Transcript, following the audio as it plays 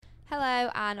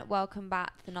Hello and welcome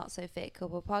back to the Not So Fit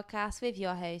Couple podcast with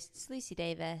your hosts Lucy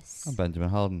Davis. I'm Benjamin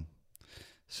Holden.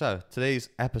 So, today's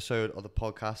episode of the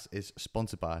podcast is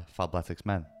sponsored by Fabletics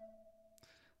Men.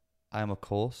 I am, of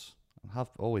course, and have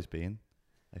always been,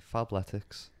 a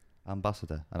Fabletics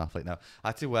ambassador, an athlete now. I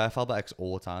actually wear Fabletics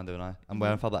all the time, don't I? I'm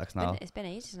wearing Fabletics now. It's been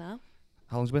ages now.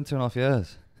 How long's it been? 2.5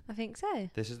 years? I think so.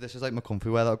 This is like my comfy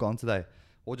wear that I've got on today.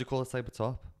 What would you call this type of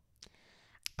top?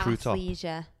 Crew top?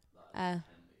 Athleisure.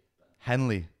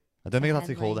 Henley. I don't think it's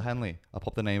actually Henley. called a Henley. I'll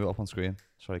pop the name up on screen.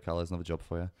 Sorry, Cal, there's another job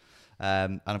for you.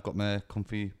 And I've got my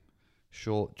comfy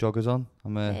short joggers on.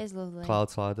 I'm It is lovely. cloud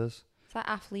sliders. It's like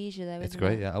athleisure though, It's isn't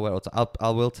great, it? yeah. I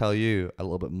will tell you a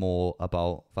little bit more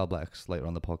about Fabletics later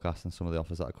on the podcast and some of the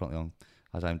offers that are currently on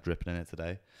as I'm dripping in it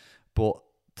today. But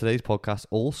today's podcast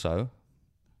also, do you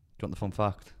want the fun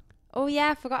fact? Oh yeah,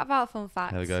 I forgot about fun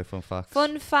facts. There we go, fun facts.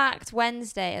 Fun fact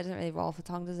Wednesday. It doesn't really roll for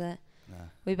tongue, does it? Nah.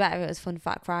 We better if it was fun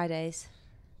fact Fridays.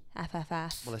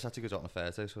 FFF. Well, this actually goes out on a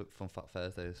Thursday, so fun fact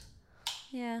Thursdays.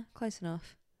 Yeah, close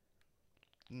enough.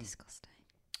 Mm. Disgusting.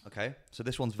 Okay, so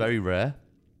this one's very rare.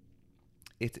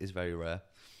 It is very rare,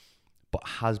 but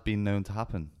has been known to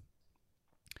happen.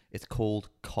 It's called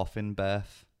coffin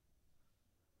birth.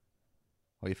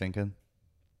 What are you thinking?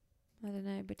 I don't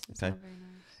know, but it doesn't Okay. sound very nice.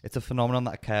 It's a phenomenon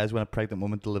that occurs when a pregnant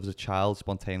woman delivers a child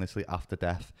spontaneously after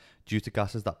death due to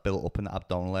gases that build up in the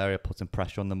abdominal area, putting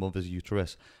pressure on the mother's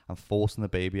uterus and forcing the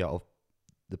baby out of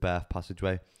the birth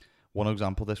passageway. One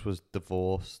example of this was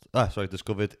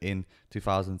discovered in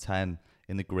 2010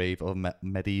 in the grave of a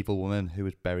medieval woman who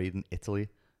was buried in Italy.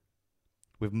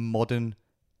 With modern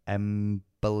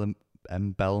embalming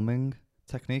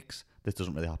techniques, this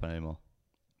doesn't really happen anymore,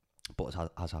 but it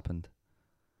has happened.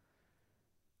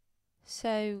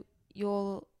 So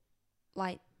you're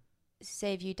like,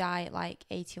 say if you die at like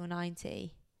 80 or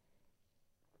 90.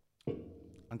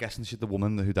 I'm guessing the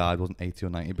woman who died wasn't 80 or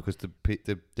 90 because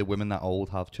the women that old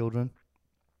have children.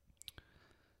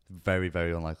 Very,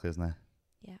 very unlikely, isn't it?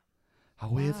 Yeah. How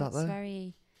weird is that, It's though?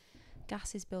 very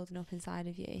gas is building up inside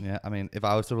of you. Yeah, I mean, if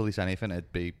I was to release anything,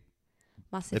 it'd be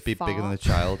Massive bigger than a fart.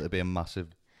 child. It'd be a massive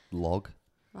log.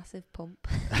 Massive pump.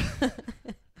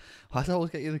 Why does that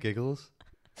always get you the giggles?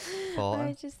 I Farting.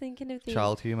 was just thinking of the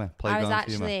Child humour. I was Playground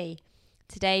humour. actually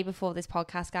today before this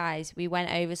podcast, guys, we went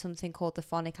over something called the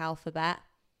phonic alphabet.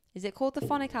 Is it called the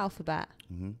phonic alphabet?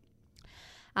 Mm-hmm.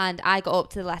 And I got up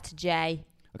to the letter J.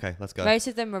 Okay, let's go. Most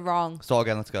of them were wrong. Start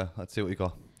again, let's go. Let's see what you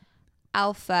got.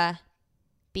 Alpha,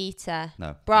 beta,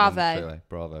 No. Bravo. Straight away.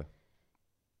 Bravo.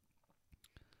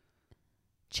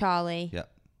 Charlie, Yeah.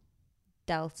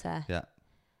 Delta, Yeah.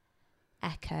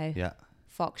 Echo, Yeah.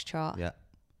 Foxtrot, Yeah.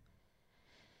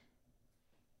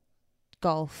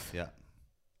 Golf. Yeah.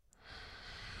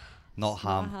 Not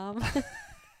ham.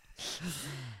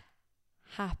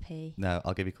 Happy. No,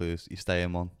 I'll give you clues. You stay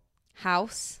in one.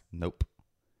 House. Nope.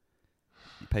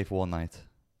 You pay for one night.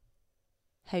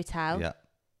 Hotel. Yeah.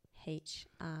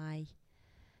 H-I.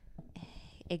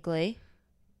 Igloo.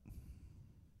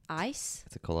 Ice.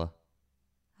 It's a colour.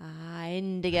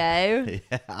 Indigo.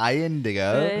 Yeah,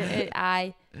 indigo.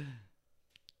 I.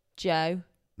 Joe.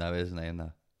 No, it is a name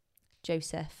though.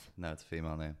 Joseph. No, it's a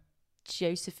female name.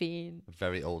 Josephine. A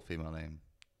very old female name.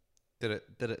 Did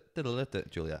it,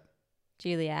 Juliet.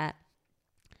 Juliet.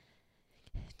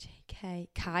 J.K.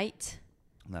 Kite.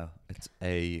 No, it's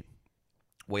a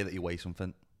way that you weigh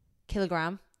something.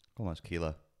 Kilogram. Almost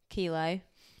kilo. Kilo.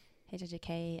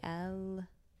 H-I-J-K-L.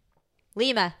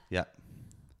 Lima. Yeah.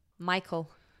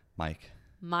 Michael. Mike.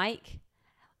 Mike.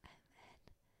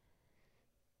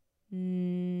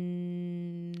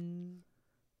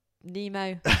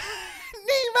 Nemo.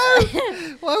 Nemo!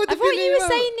 Why would I it thought be you were Nemo?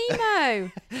 saying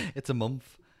Nemo. It's a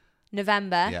month.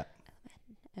 November. Yeah.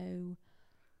 Oh.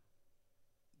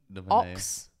 Another name.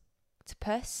 Ox.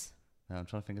 Octopus. No, I'm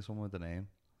trying to think of someone with the name.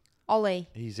 Ollie.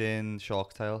 He's in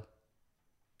Shark's Tale.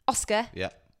 Oscar. Yeah.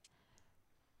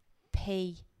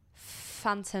 P.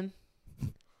 Phantom.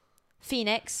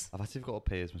 Phoenix. I've actually got a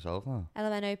P as myself now.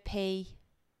 LMNOP.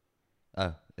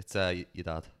 Oh, it's your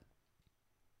dad.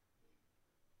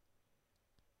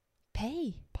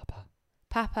 P. Papa.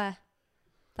 Papa.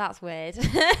 That's weird.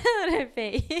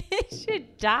 P. It's your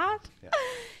dad. Yeah.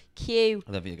 Q.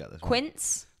 I don't think you get this one.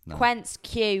 Quince. No. Quince.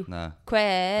 Q. No. I'm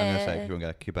Quince. going to say if you won't get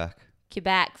it, Quebec.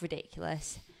 Quebec.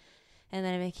 Ridiculous. And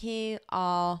then I'm a Q.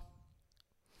 R.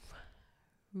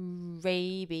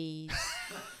 Rabies.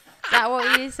 Is that what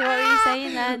were you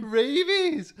saying then?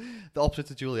 Rabies! The opposite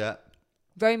to Juliet.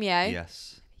 Romeo.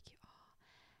 Yes.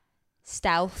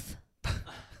 Stealth.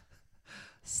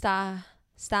 Stan.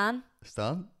 Stan?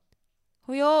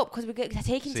 Hurry up, because we're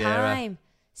taking Sierra. time.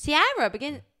 Sierra,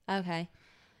 begin. Okay.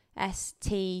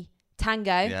 S-T.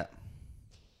 Tango. Yeah.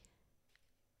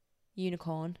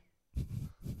 Unicorn.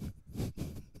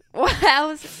 What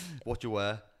else? What you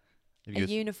wear? If A you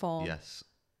uniform. Yes.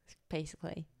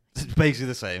 Basically. It's basically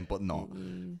the same, but not.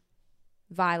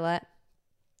 Violet.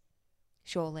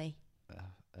 Surely.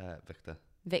 Victor.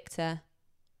 Victor.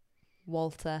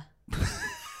 Walter.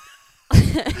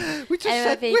 We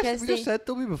just said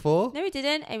W before. No, we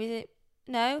didn't. It was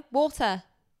no water.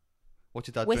 What's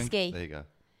your dad Whiskey. drink? There you go.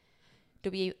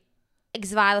 W.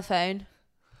 Xylophone.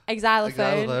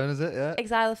 Xylophone, is it? Yeah.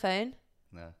 Xylophone.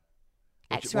 No.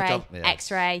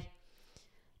 X-ray.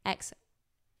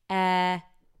 X-ray.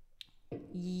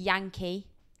 Yankee.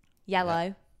 Yellow.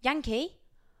 Yeah. Yankee.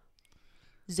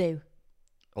 Zoo.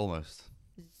 Almost.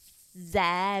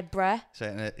 Zebra.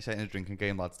 Say it in a drinking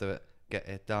game, lads. Do it. Get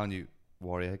it down, you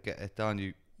warrior. Get it down,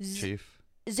 you chief.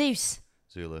 Zeus.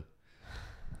 Zulu.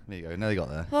 There you go. Nearly got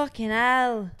there. Fucking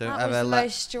hell. Don't That was the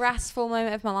most stressful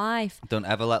moment of my life. Don't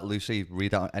ever let Lucy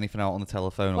read out anything out on the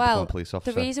telephone or Well, become a police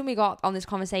officer. The reason we got on this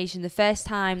conversation, the first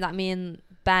time that me and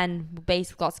Ben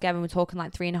basically got together and we're talking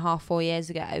like 3.5, 4 years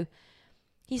ago,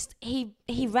 he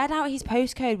read out his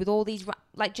postcode with all these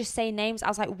like just saying names. I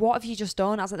was like, what have you just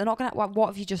done? I was like, they're not gonna what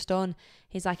have you just done?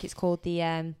 He's like, it's called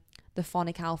the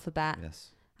phonic alphabet.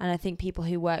 Yes. And I think people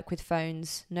who work with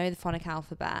phones know the phonic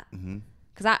alphabet. Mm-hmm.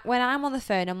 Because when I'm on the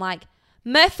phone, I'm like,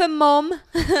 M for mum.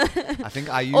 I think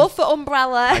I use... Or for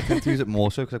umbrella. I tend to use it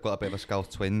more so because I've got a bit of a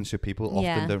scout twin, so people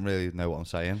often don't really know what I'm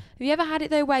saying. Have you ever had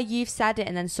it, though, where you've said it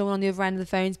and then someone on the other end of the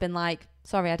phone's been like,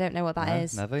 sorry, I don't know what that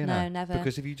is? Never, No, never.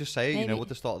 Because if you just say it, you know what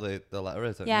the start of the letter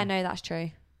is, don't you? Yeah, no, that's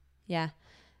true. Yeah.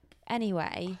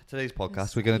 Anyway. Today's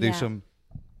podcast, we're going to do some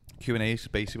Q&As.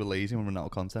 Basically, we're lazy when we're not out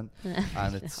of content.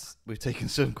 And we've taken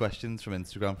some questions from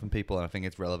Instagram from people, and I think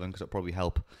it's relevant because it'll probably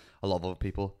help a lot of other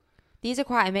people. These are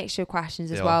quite a mixture of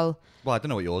questions as well. Well, I don't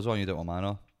know what yours are, and you don't know what mine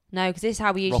are. No, because this is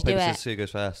how we usually do it. Rock, paper, scissors, who goes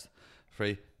first?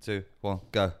 3, 2, 1,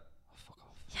 go. Oh, fuck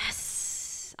off.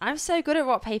 Yes. I'm so good at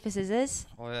rock, paper, scissors.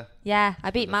 Oh, yeah? Yeah,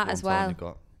 I beat Matt as well.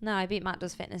 Got. No, I beat Matt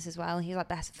does fitness as well. He's like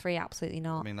best of 3, absolutely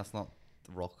not. I mean, that's not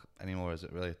the rock anymore, is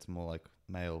it really? It's more like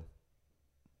male.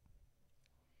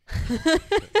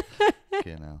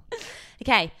 Okay, now.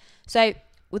 Okay, so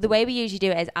the way we usually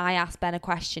do it is I ask Ben a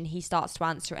question, he starts to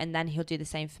answer it, and then he'll do the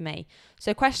same for me.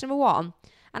 So question number 1,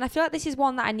 and I feel like this is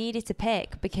one that I needed to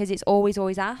pick because it's always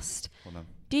asked. Well, no.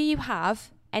 Do you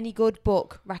have any good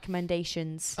book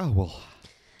recommendations? Oh, well,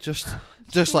 just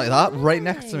like that, right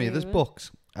next to me, there's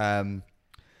books.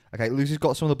 Okay, Lucy's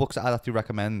got some of the books that I'd have to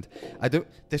recommend.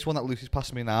 This one that Lucy's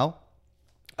passing me now,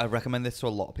 I recommend this to a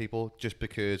lot of people just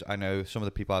because I know some of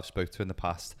the people I've spoke to in the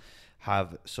past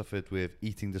have suffered with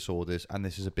eating disorders, and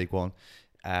this is a big one.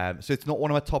 So it's not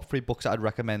one of my top 3 books that I'd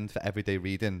recommend for everyday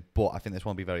reading, but I think this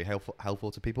one will be very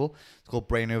helpful to people. It's called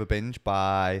Brain Over Binge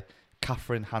by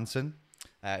Katherine Hansen.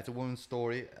 It's a woman's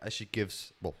story as she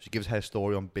gives her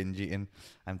story on binge eating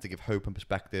and to give hope and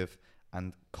perspective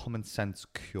and common sense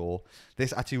cure.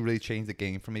 This actually really changed the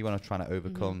game for me when I was trying to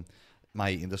overcome my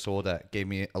eating disorder. It gave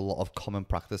me a lot of common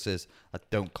practices that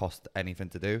don't cost anything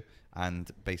to do, and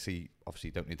basically, obviously,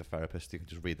 you don't need a therapist. You can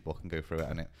just read the book and go through it,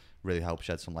 and it really helps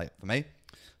shed some light for me.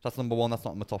 So that's number 1. That's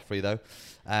not in my top 3 though.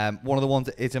 One of the ones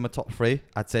that is in my top 3,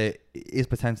 I'd say, is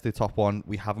potentially the top one.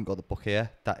 We haven't got the book here.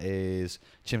 That is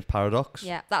Chim's Paradox.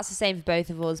 Yeah, that's the same for both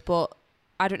of us, but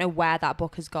I don't know where that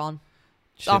book has gone.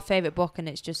 It's our favourite book, and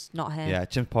it's just not here. Yeah,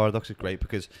 Chim's Paradox is great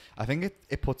because I think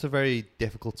it puts a very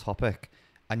difficult topic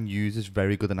and uses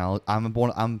very good analogy. I'm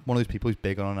one of those people who's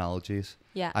big on analogies.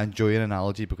 Yeah. I enjoy an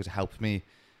analogy because it helps me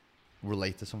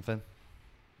relate to something.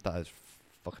 That is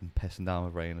fucking pissing down my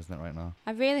brain, isn't it, right now?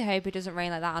 I really hope it doesn't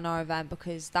rain like that on our event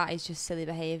because that is just silly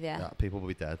behaviour. Yeah, people will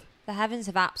be dead. The heavens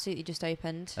have absolutely just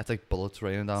opened. It's like bullets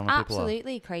raining down It's on people.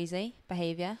 Absolutely crazy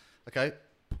behaviour. Okay,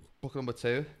 book number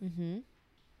 2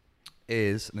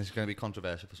 is, and this is going to be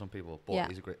controversial for some people, but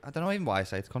he's a great... I don't know even why I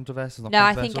say it's controversial. It's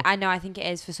not controversial. I think it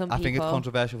is for some people. I think it's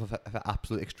controversial for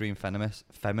absolute extreme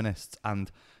feminists,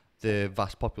 and the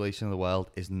vast population of the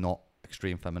world is not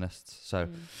extreme feminists. So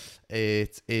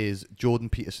it is Jordan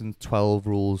Peterson's 12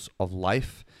 Rules of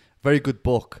Life. Very good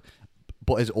book,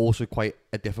 but is also quite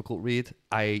a difficult read.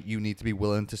 You need to be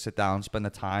willing to sit down, spend the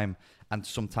time, and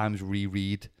sometimes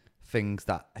reread things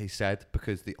that he said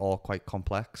because they are quite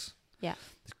complex. Yeah.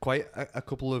 There's quite a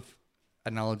couple of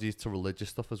analogies to religious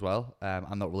stuff as well.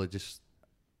 I'm not religious,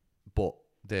 but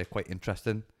they're quite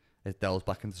interesting. It delves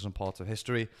back into some parts of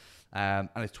history. And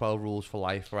his 12 Rules for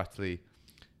Life are actually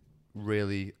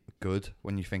really good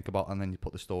when you think about, and then you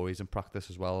put the stories in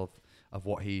practice as well of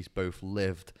what he's both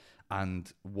lived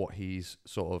and what he's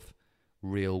sort of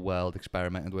real world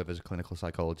experimented with as a clinical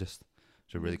psychologist.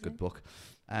 It's a really good book.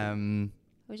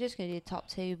 I was just going to do the top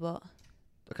 2, but...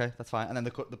 Okay, that's fine. And then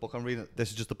the book I'm reading,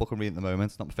 this is just the book I'm reading at the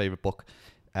moment. It's not my favourite book.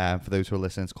 For those who are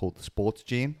listening, it's called The Sports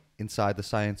Gene, Inside the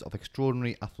Science of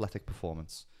Extraordinary Athletic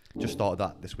Performance. Just started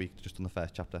that this week, just on the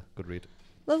first chapter. Good read.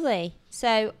 Lovely.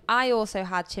 So I also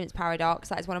had Chimp's Paradox.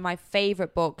 That is one of my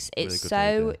favourite books. It's Really good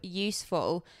so read,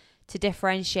 useful to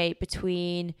differentiate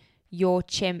between your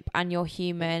chimp and your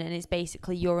human, and it's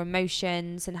basically your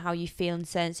emotions and how you feel in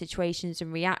certain situations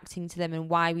and reacting to them and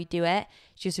why we do it.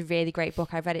 It's just a really great book.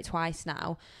 I've read it twice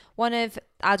now.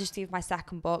 I'll just leave my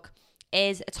second book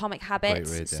is Atomic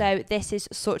Habits. Great read, yeah. So this is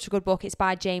such a good book. It's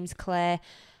by James Clear.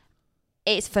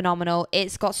 It's phenomenal.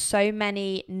 It's got so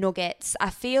many nuggets.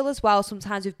 I feel as well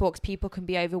sometimes with books people can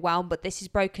be overwhelmed, but this is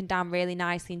broken down really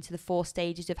nicely into the 4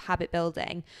 stages of habit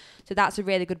building. So that's a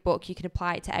really good book. You can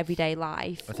apply it to everyday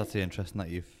life. It's actually interesting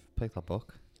that you've picked that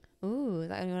book. Ooh,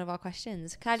 that's only one of our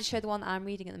questions. Can I just show the one that I'm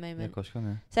reading at the moment? Yeah, of course you can,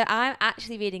 yeah. So I'm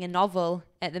actually reading a novel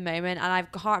at the moment, and I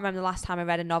can't remember the last time I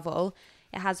read a novel.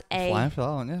 It has You're flying for that,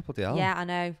 aren't you? Bloody hell. Yeah, I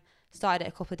know. Started it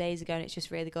a couple of days ago, and it's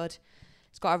just really good.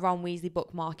 It's got a Ron Weasley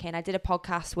bookmark in. I did a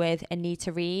podcast with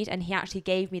Anita Reid, and he actually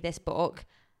gave me this book,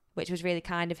 which was really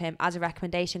kind of him, as a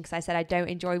recommendation, because I said I don't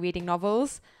enjoy reading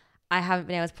novels. I haven't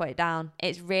been able to put it down.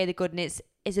 It's really good, and it's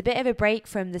a bit of a break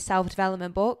from the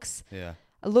self-development books. Yeah.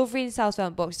 I love reading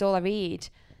self-development books. It's all I read.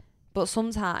 But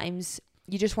sometimes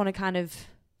you just want to kind of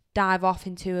dive off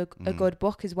into a good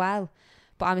book as well.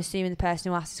 But I'm assuming the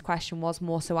person who asked this question was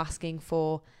more so asking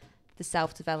for the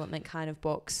self-development kind of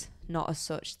books, not as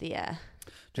such the...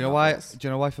 Do you know why? Do you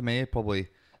know why for me probably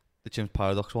the Chimp's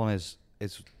Paradox one is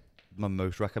my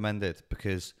most recommended?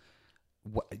 Because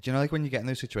do you know, like when you get in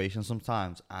those situations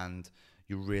sometimes and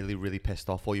you're really really pissed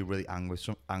off or you're really angry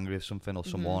with something or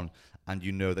someone, and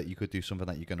you know that you could do something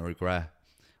that you're going to regret.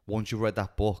 Once you've read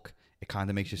that book, it kind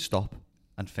of makes you stop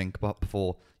and think about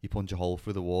before you punch a hole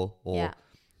through the wall or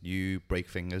you break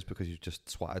fingers because you've just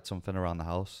swatted something around the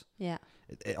house. Yeah.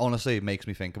 It honestly makes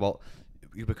me think about,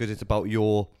 because it's about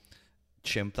your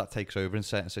chimp that takes over in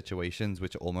certain situations,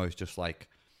 which are almost just like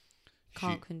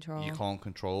you can't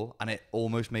control, and it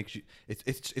almost makes you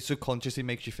it subconsciously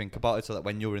makes you think about it, so that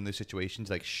when you're in those situations,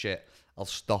 like, shit, I'll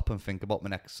stop and think about my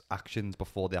next actions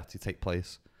before they actually take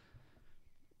place.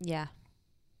 Yeah.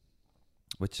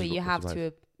 But you have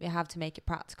to make it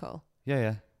practical.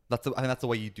 Yeah. I think that's the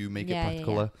way you do make it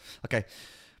practical. Yeah. Okay,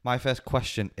 my first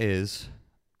question is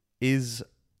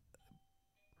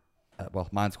well,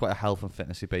 mine's quite a health and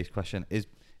fitnessy based question. Is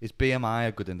BMI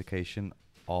a good indication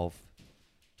of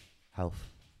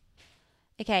health?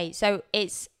 Okay, so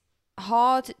it's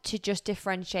hard to just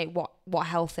differentiate what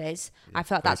health is. Yeah, I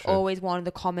feel like that's true. always one of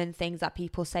the common things that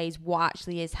people say is what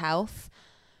actually is health.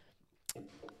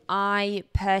 I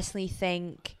personally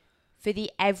think for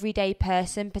the everyday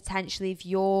person, potentially if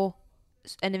you're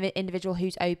an individual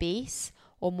who's obese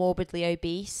or morbidly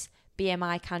obese,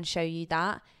 BMI can show you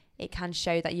that. It can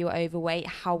show that you're overweight.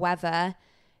 However,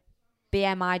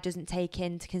 BMI doesn't take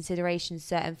into consideration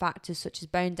certain factors such as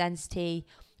bone density,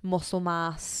 muscle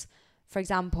mass. For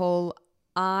example,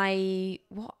 at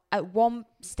one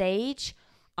stage,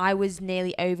 I was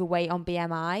nearly overweight on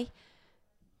BMI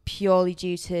purely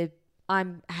due to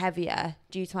I'm heavier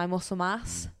due to my muscle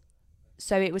mass.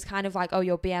 So it was kind of like, oh,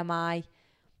 your BMI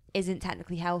isn't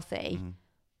technically healthy.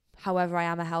 However, I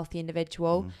am a healthy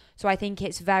individual. So I think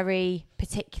it's very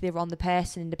particular on the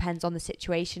person and depends on the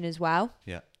situation as well.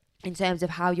 Yeah. In terms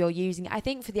of how you're using it. I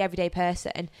think for the everyday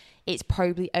person, it's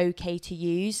probably okay to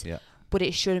use. Yeah. But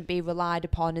it shouldn't be relied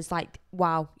upon as like,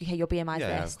 wow, okay, your BMI is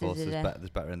this. Of course, there's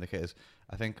better indicators.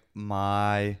 I think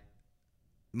my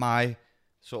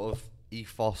sort of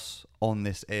ethos on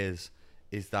this is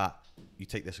that you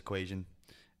take this equation,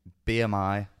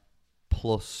 BMI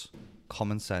plus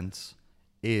common sense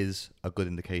is a good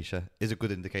indicator.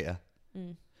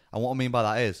 And what I mean by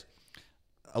that is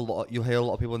you'll hear a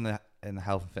lot of people in the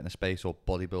health and fitness space or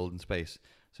bodybuilding space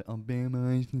say, oh,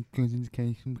 BMI is a good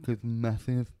indication because it's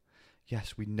massive.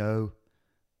 Yes, we know,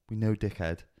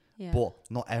 dickhead. Yeah. But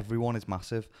not everyone is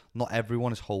massive. Not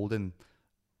everyone is holding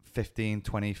 15,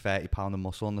 20, 30 pound of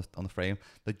muscle on the frame.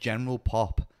 The general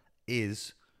pop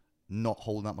is not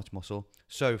holding that much muscle.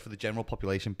 So for the general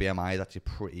population, BMI is actually a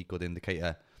pretty good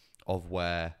indicator of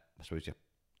where, I suppose,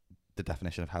 the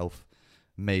definition of health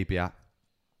may be at.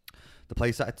 The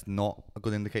place that it's not a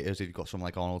good indicator is if you've got someone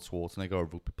like Arnold Schwarzenegger, a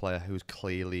rugby player who's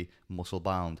clearly muscle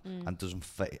bound and doesn't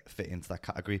fit into that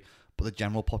category. But the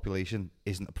general population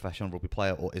isn't a professional rugby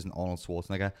player or isn't Arnold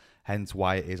Schwarzenegger. Hence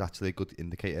why it is actually a good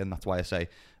indicator. And that's why I say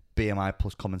BMI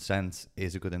plus common sense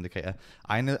is a good indicator.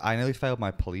 I nearly failed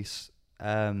my police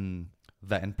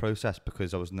vetting process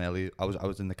because I was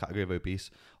in the category of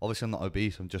obese. Obviously I'm not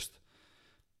obese, I'm just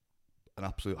an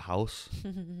absolute house.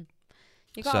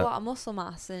 You've got a lot of muscle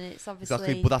mass, and it's obviously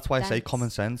exactly. But that's why I say dense. common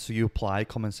sense. So you apply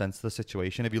common sense to the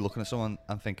situation. If you're looking at someone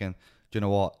and thinking, do you know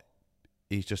what?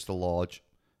 He's just a large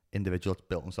individual that's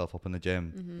built himself up in the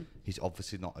gym. He's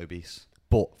obviously not obese.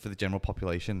 But for the general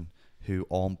population who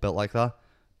aren't built like that,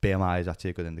 BMI is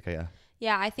actually a good indicator.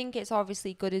 Yeah, I think it's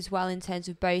obviously good as well in terms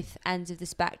of both ends of the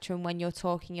spectrum when you're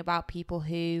talking about people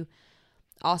who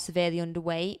are severely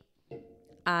underweight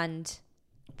and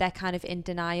they're kind of in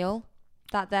denial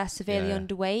that they're severely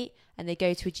underweight, and they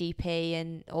go to a GP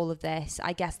and all of this.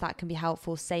 I guess that can be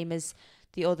helpful, same as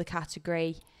the other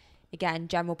category. Again,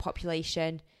 general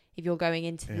population, if you're going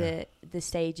into the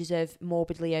stages of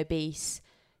morbidly obese,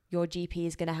 your GP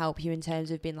is going to help you in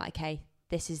terms of being like, hey,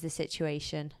 this is the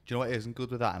situation. Do you know what isn't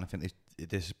good with that? And I think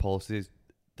this is policy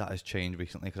that has changed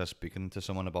recently, because I was speaking to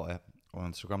someone about it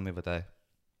on Instagram the other day,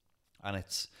 and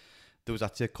there was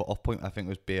actually a cut-off point. I think it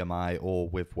was BMI or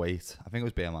with weight. I think it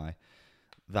was BMI,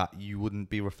 that you wouldn't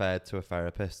be referred to a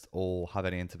therapist or have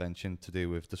any intervention to do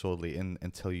with disorderly eating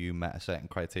until you met a certain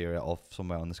criteria of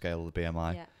somewhere on the scale of the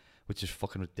BMI, which is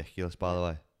fucking ridiculous, by the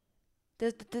way.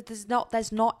 There's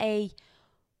not a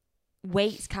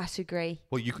weight category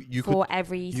for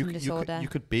every eating disorder. You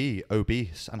could be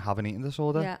obese and have an eating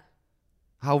disorder. Yeah.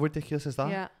 How ridiculous is that?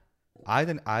 Yeah. I had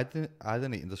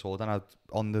an eating disorder, and I was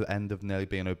on the end of nearly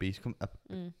being obese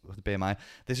with the BMI.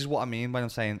 This is what I mean when I'm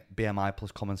saying BMI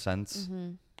plus common sense.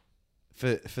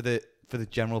 For the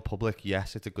general public,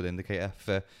 yes, it's a good indicator.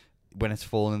 For when it's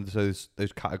fallen into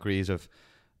those categories of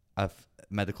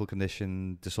medical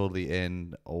condition, disorderly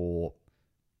eating, or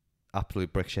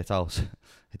absolute brick shit house,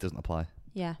 it doesn't apply.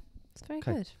 Yeah, it's very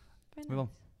good. Very Move on.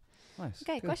 Nice.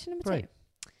 Okay, good. question number Great.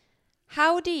 2.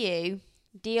 How do you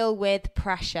deal with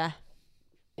pressure?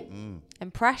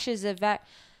 And pressure's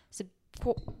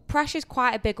pressure's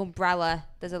quite a big umbrella.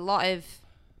 There's a lot of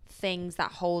things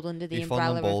that hold under the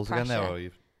umbrella of balls pressure. again there,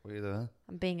 or what are you doing?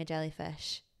 I'm being a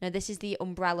jellyfish. No, this is the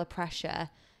umbrella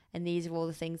pressure, and these are all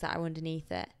the things that are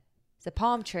underneath it. It's a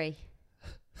palm tree,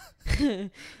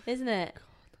 isn't it?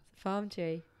 It's a palm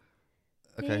tree.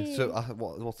 Okay, so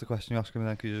what's the question you're asking me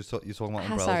then? Because you're talking about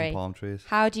umbrellas and palm trees.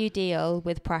 How do you deal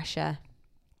with pressure?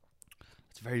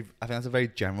 I think that's a very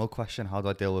general question. How do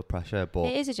I deal with pressure? But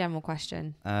it is a general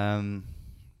question. I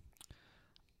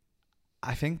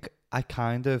think I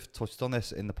kind of touched on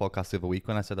this in the podcast the other week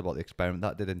when I said about the experiment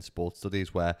that I did in sports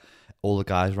studies, where all the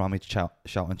guys around me shout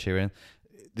and cheering.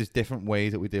 There's different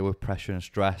ways that we deal with pressure and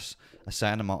stress. A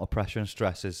certain amount of pressure and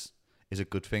stress is a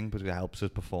good thing because it helps us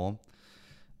perform.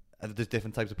 And there's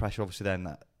different types of pressure, obviously, then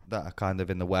that are kind of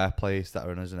in the workplace, that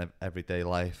are in us in everyday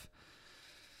life.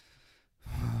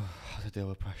 How to deal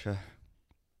with pressure?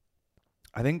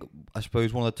 I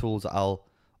suppose one of the tools that I'll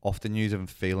often use if I'm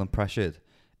feeling pressured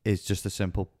is just a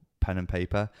simple pen and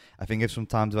paper. I think if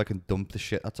I can dump the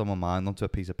shit that's on my mind onto a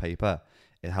piece of paper,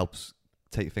 it helps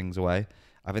take things away.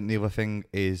 I think the other thing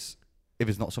is, if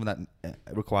it's not something that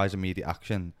requires immediate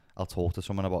action, I'll talk to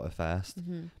someone about it first,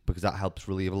 because that helps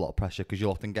relieve a lot of pressure, because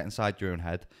you'll often get inside your own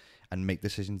head and make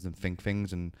decisions and think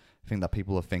things and think that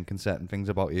people are thinking certain things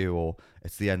about you, or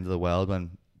it's the end of the world,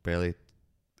 when really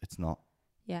it's not.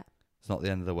 Yeah. It's not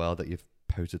the end of the world that you've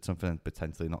posted something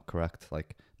potentially not correct.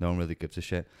 Like, no one really gives a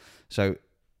shit. So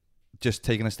just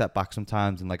taking a step back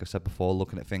sometimes, and like I said before,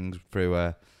 looking at things through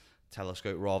a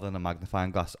telescope rather than a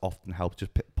magnifying glass often helps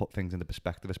just put things into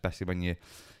perspective, especially when you're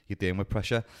dealing with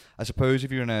pressure. I suppose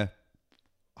if you're in a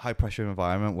high pressure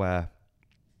environment where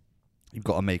you've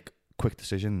got to make quick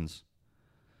decisions,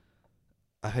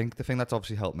 I think the thing that's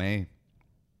obviously helped me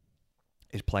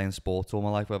is playing sports all my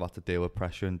life, where I've had to deal with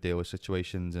pressure and deal with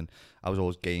situations, and I was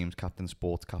always games captain,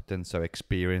 sports captain, so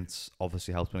experience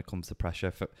obviously helps when it comes to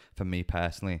pressure for me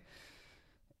personally.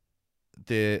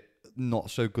 The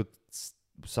not so good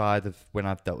side of when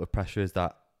I've dealt with pressure is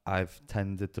that I've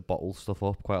tended to bottle stuff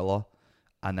up quite a lot,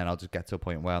 and then I'll just get to a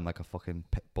point where I'm like a fucking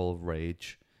pit bull of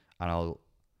rage, and I'll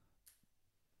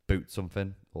boot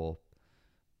something or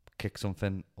kick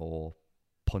something or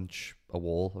punch a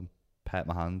wall and hurt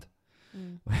my hand,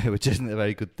 which isn't a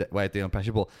very good way of dealing with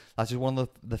pressure, but that's just one of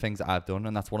the things that I've done,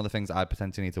 and that's one of the things that I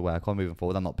potentially need to work on moving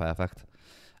forward. I'm not perfect.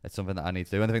 It's something that I need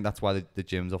to do, and I think that's why the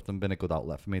gym's often been a good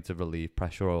outlet for me to relieve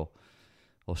pressure or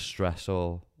stress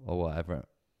or whatever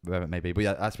it may be. But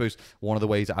yeah, I suppose one of the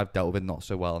ways that I've dealt with it not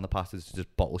so well in the past is to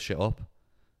just bottle shit up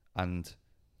and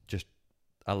just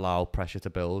allow pressure to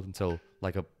build until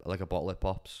like a bottle, it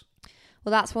pops.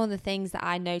 Well, that's one of the things that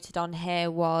I noted on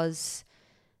here, was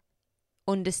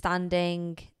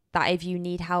understanding that if you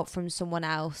need help from someone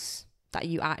else, that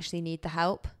you actually need the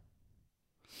help.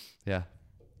 Yeah.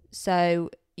 So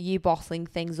you bottling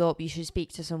things up, you should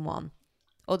speak to someone.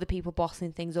 other people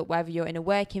bossing things up, whether you're in a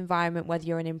work environment, whether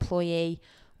you're an employee,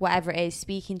 whatever it is,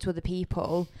 speaking to other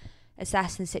people,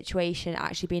 assessing the situation,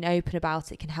 actually being open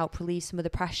about it can help relieve some of the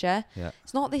pressure. Yeah.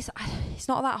 It's not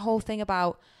that whole thing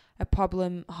about a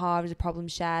problem halved is a problem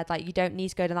shared. Like, you don't need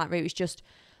to go down that route. It's just,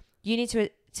 you need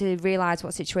to realise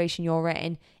what situation you're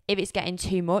in. If it's getting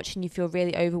too much and you feel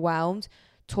really overwhelmed,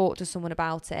 talk to someone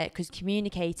about it, because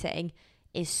communicating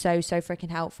is so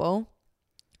freaking helpful,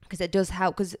 because it does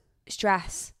help, because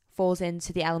stress falls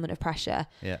into the element of pressure.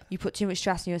 Yeah. You put too much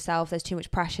stress on yourself, there's too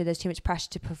much pressure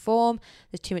to perform,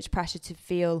 there's too much pressure to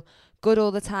feel good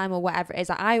all the time, or whatever it is.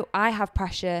 Like, I have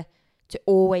pressure to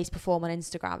always perform on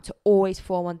Instagram, to always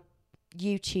perform on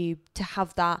YouTube, to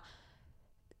have that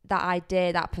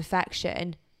idea, that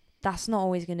perfection. That's not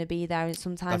always going to be there, and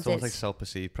sometimes that's almost like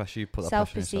self-perceived pressure. You put that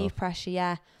self-perceived pressure,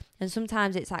 yeah. And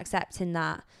sometimes it's accepting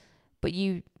that. But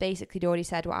you basically already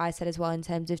said what I said as well, in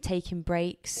terms of taking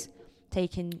breaks,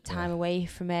 taking time away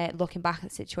from it, looking back at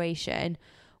the situation.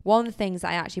 One of the things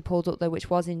that I actually pulled up though, which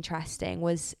was interesting,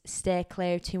 was steer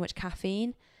clear of too much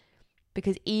caffeine,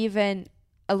 because even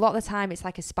a lot of the time it's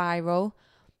like a spiral.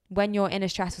 When you're in a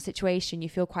stressful situation, you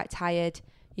feel quite tired,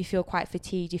 you feel quite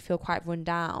fatigued, you feel quite run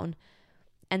down,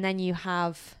 and then you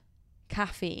have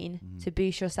caffeine to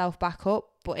boost yourself back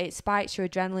up, but it spikes your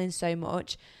adrenaline so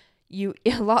much, a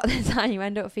lot of the time you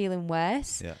end up feeling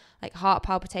worse, like heart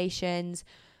palpitations,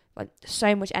 like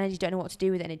so much energy, don't know what to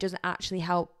do with it, and it doesn't actually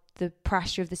help the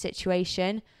pressure of the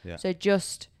situation. So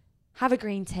just have a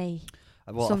green tea.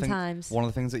 Well, sometimes I think one of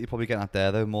the things that you're probably getting at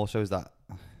there though more so is that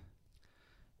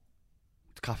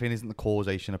caffeine isn't the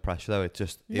causation of pressure though. It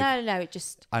just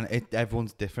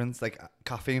everyone's different. Like,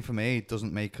 caffeine for me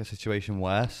doesn't make a situation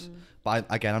worse, but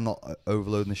I'm not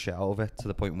overloading the shit out of it to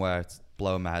the point where it's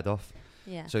blowing my head off.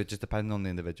 So it just depends on the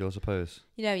individual, I suppose.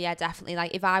 Definitely.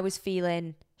 Like, if I was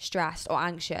feeling stressed or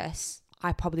anxious,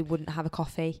 I probably wouldn't have a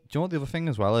coffee. Do you know what the other thing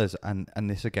as well is? And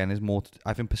this again is more,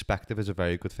 I think perspective is a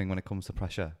very good thing when it comes to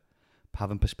pressure.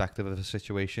 Having perspective of a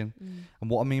situation. And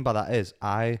what I mean by that is,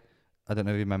 I don't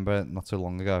know if you remember, not so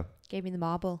long ago. Gave me the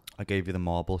marble. I gave you the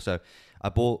marble. So I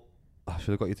should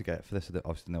have got you to get it for this. I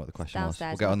obviously didn't know what the question was.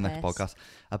 We'll get on the next podcast.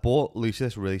 I bought Lucy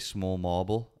this really small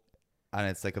marble, and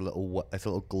it's like a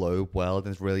little globe world,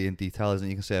 and it's really in detail, isn't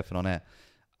it? You can see everything on it.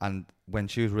 And when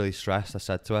she was really stressed, I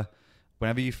said to her,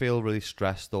 whenever you feel really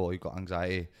stressed or you've got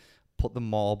anxiety, put the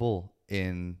marble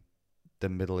in the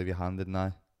middle of your hand, didn't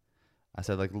I? I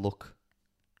said, like, look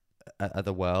at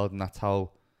the world, and that's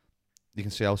how you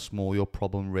can see how small your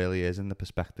problem really is in the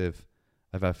perspective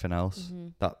of everything else.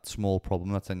 That small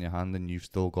problem that's in your hand, and you've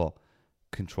still got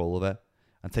control of it.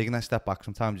 And taking that step back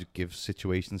sometimes gives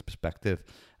situations perspective,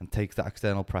 and takes that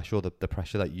external pressure, or the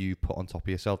pressure that you put on top of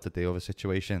yourself to deal with a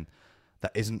situation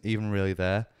that isn't even really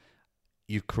there.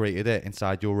 You've created it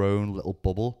inside your own little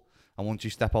bubble. And once you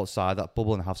step outside that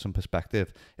bubble and have some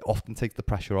perspective, it often takes the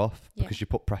pressure off, because you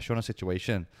put pressure on a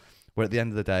situation where at the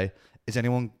end of the day, is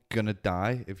anyone going to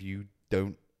die if you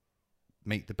don't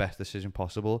make the best decision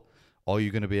possible? Are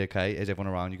you going to be okay? Is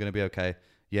everyone around you going to be okay?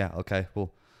 Yeah, okay.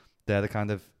 Well, they're the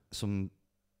kind of some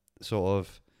sort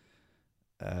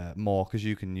of markers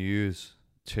you can use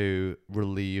to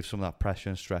relieve some of that pressure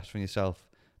and stress from yourself,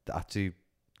 to actually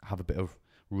have a bit of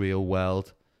real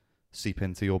world seep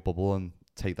into your bubble and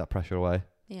take that pressure away.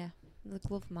 Yeah.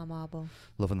 Love my marble.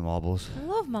 Loving the marbles. I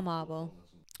love my marble.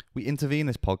 We intervene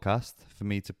this podcast for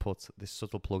me to put this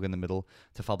subtle plug in the middle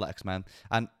to Fabletics Men.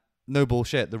 And no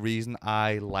bullshit, the reason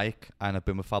I like and have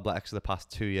been with Fabletics for the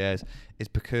past 2 years is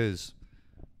because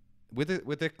with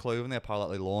the clothing, the apparel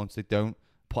that they launch, they don't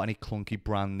put any clunky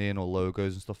branding or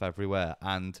logos and stuff everywhere,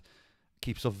 and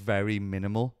keep stuff very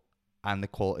minimal, and the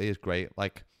quality is great.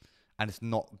 Like, and it's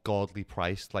not godly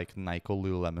priced like Nike or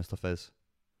Lululemon stuff is.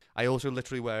 I also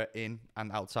literally wear it in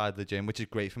and outside the gym, which is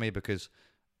great for me because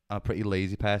I'm a pretty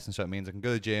lazy person, so it means I can go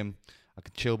to the gym, I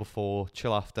can chill before,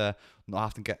 chill after, not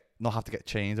have to get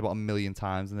changed about 1 million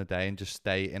times in a day, and just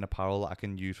stay in apparel that I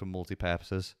can use for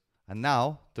multi-purposes. And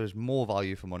now there's more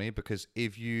value for money, because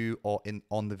if you are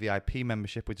on the VIP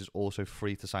membership, which is also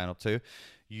free to sign up to,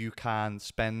 you can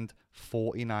spend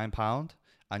 £49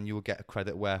 and you will get a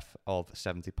credit worth of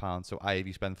 £70. So if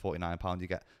you spend £49, you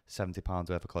get £70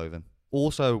 worth of clothing.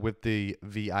 Also, with the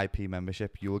VIP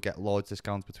membership, you will get large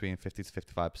discounts between 50 to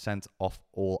 55% off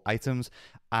all items,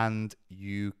 and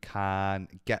you can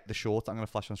get the shorts I'm going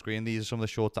to flash on screen. These are some of the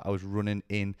shorts that I was running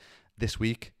in this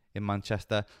week in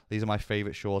Manchester. These are my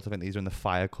favourite shorts. I think these are in the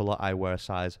fire colour. I wear a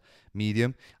size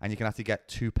medium, and you can actually get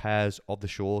 2 pairs of the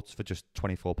shorts for just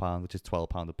 £24, which is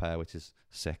 £12 a pair, which is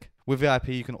sick. With VIP,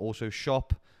 you can also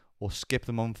shop or skip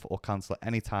the month or cancel at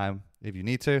any time if you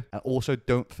need to. And also,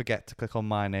 don't forget to click on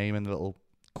my name in the little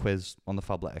quiz on the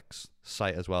Fabletics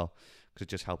site as well, because it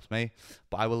just helps me.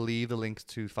 But I will leave the links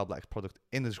to Fabletics product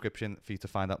in the description for you to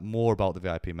find out more about the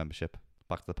VIP membership.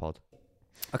 Back to the pod.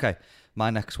 Okay, my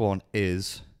next one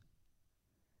is,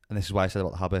 and this is why I said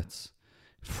about the habits,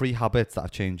 3 habits that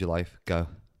have changed your life. Go.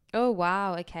 Oh,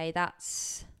 wow. Okay,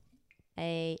 that's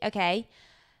a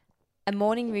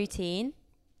morning routine.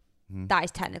 That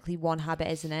is technically one habit,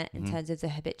 isn't it, in terms of the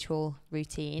habitual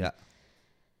routine? Yeah.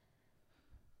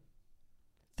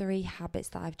 3 habits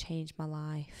that have changed my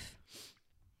life.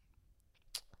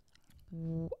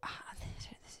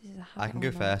 This is a habit. I can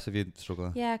go first if you're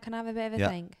struggling. Yeah, can I have a bit of a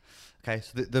think? Okay,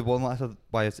 so the one that I said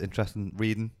why it's interesting,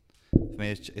 reading, for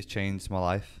me, it's changed my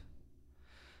life.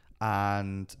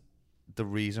 And the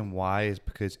reason why is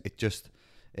because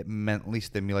it mentally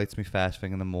stimulates me first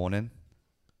thing in the morning.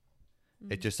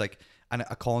 It just like, and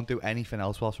I can't do anything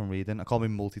else whilst I'm reading. I can't be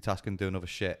multitasking, doing other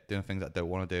shit, doing things that I don't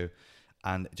want to do.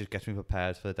 And it just gets me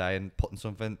prepared for the day, and putting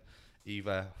something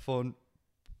either fun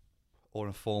or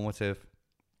informative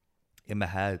in my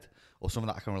head or something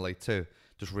that I can relate to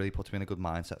just really puts me in a good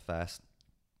mindset first.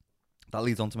 That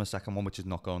leads on to my second one, which is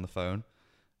not going on the phone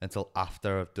until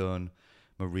after I've done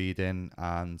my reading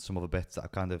and some other bits that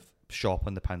I've kind of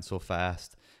sharpened the pencil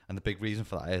first. And the big reason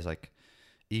for that is, like,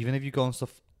 even if you go on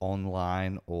stuff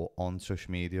online or on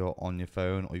social media or on your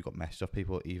phone, or you've got messages of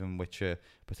people, even which are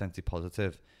potentially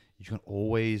positive, you can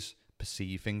always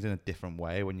perceive things in a different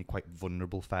way when you're quite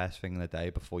vulnerable first thing in the day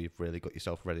before you've really got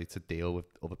yourself ready to deal with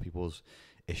other people's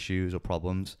issues or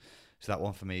problems. So that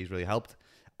one for me has really helped.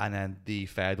 And then the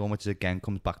third one, which is again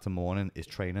comes back to morning, is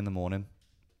training in the morning.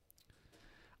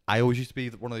 I always used to be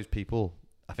one of those people,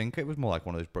 I think it was more like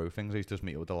one of those bro things. I used to just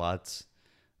meet up with the lads,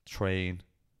 train,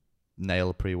 nail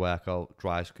a pre-workout,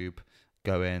 dry scoop,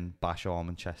 go in, bash arm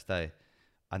and chest day.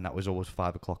 And that was always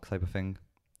 5 o'clock type of thing.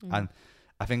 And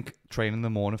I think training in the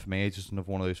morning for me is just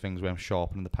another one of those things where I'm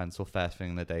sharpening the pencil first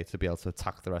thing in the day to be able to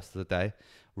attack the rest of the day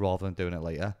rather than doing it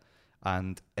later.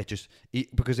 And it just,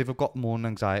 because if I've got morning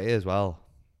anxiety as well,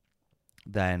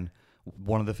 then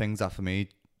one of the things that for me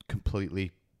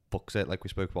completely fucks it, like we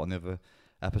spoke about in the other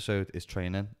episode, is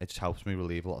training. It just helps me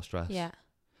relieve a lot of stress. Yeah.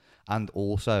 And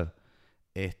also,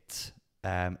 if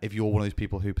you're one of those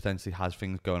people who potentially has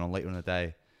things going on later in the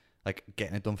day, like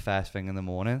getting it done first thing in the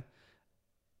morning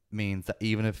means that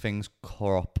even if things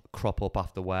crop up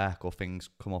after work, or things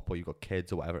come up, or you've got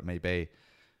kids or whatever it may be,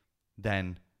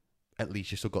 then at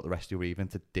least you've still got the rest of your evening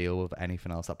to deal with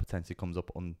anything else that potentially comes up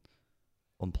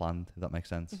unplanned, if that makes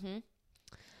sense.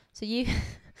 So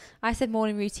I said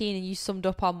morning routine, and you summed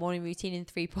up our morning routine in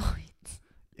 3 points.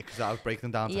 Because I was breaking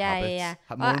them down to habits. Yeah.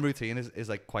 Morning routine is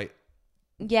like quite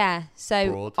so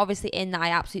broad. Obviously in that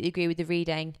I absolutely agree with the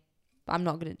reading, but I'm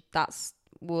not going to,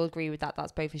 we'll agree with that.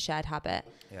 That's both a shared habit.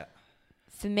 Yeah.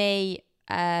 For me,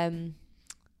 the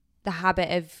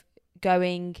habit of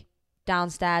going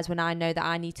downstairs when I know that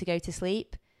I need to go to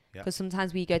sleep, because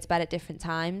sometimes we go to bed at different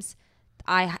times.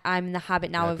 I'm in the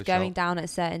habit now of going down at a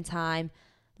certain time,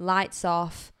 lights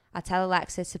off. I tell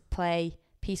Alexa to play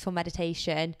peaceful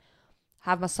meditation,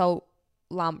 have my salt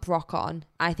lamp rock on.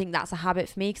 I think that's a habit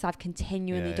for me because I've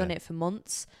continually done it for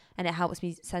months, and it helps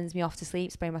me, sends me off to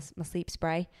sleep, spray my sleep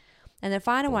spray. And the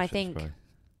final one, I think,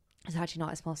 is actually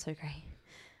not, it smells so great.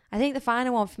 I think the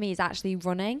final one for me is actually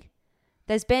running.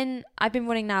 I've been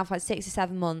running now for like 6 or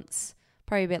 7 months,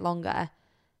 probably a bit longer.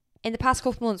 In the past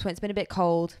couple of months when it's been a bit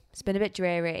cold, it's been a bit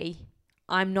dreary,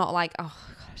 I'm not like, oh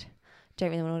God,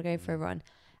 don't really want to go for a run.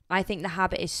 I think the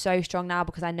habit is so strong now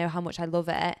because I know how much I love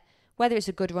it. Whether it's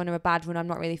a good run or a bad run, I'm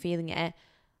not really feeling it.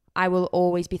 I will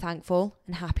always be thankful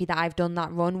and happy that I've done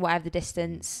that run, whatever the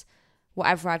distance,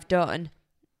 whatever I've done.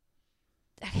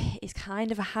 It's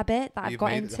kind of a habit that I've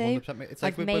got into. It's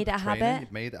like I've made it a habit.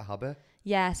 You've made it a habit.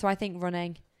 Yeah, so I think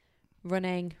running,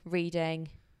 reading,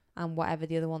 and whatever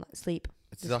the other one, sleep.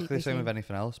 It's exactly the same with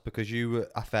anything else, because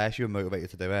at first you were motivated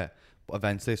to do it, but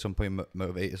eventually at some point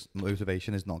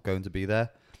motivation is not going to be there,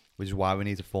 which is why we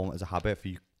need to form it as a habit for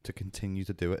you to continue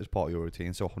to do it as part of your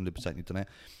routine. So 100% you've done it.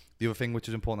 The other thing which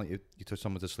is important that you touched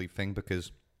on was the sleep thing,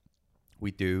 because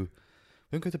we don't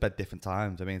go to bed different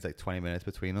times. I mean, it's like 20 minutes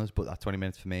between us, but that 20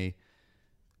 minutes for me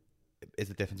is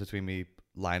the difference between me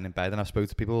lying in bed. And I've spoken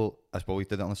to people, I suppose we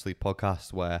did it on the sleep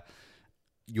podcast, where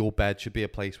your bed should be a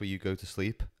place where you go to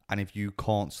sleep. And if you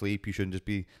can't sleep, you shouldn't just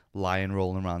be lying,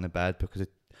 rolling around in bed, because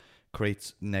it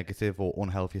creates negative or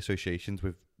unhealthy associations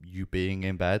with you being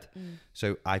in bed.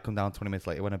 So I come down 20 minutes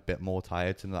later when I'm a bit more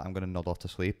tired, so that I'm going to nod off to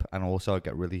sleep. And also I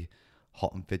get really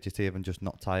hot and fidgety if I'm just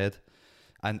not tired.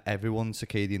 And everyone's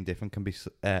circadian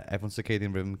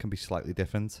rhythm can be slightly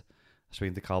different. I was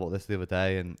speaking to Carl about this the other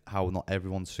day, and how not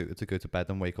everyone's suited to go to bed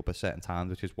and wake up at certain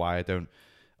times, which is why I don't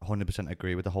 100%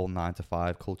 agree with the whole 9 to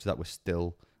 5 culture that we're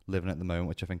still living at the moment,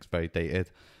 which I think is very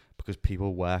dated, because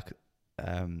people work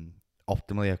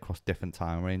optimally across different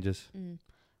time ranges. And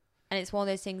it's one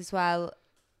of those things as well.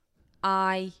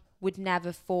 I would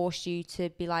never force you to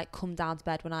be like, come down to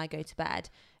bed when I go to bed,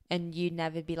 and you'd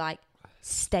never be like,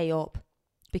 stay up,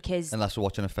 because Unless we're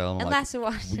watching a film, unless we're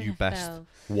watching you a best film.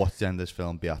 watch the end of this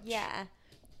film, biatch. Yeah.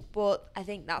 But I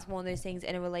think that's one of those things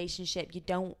in a relationship. You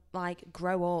don't like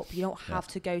grow up. You don't have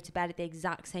to go to bed at the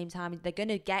exact same time. They're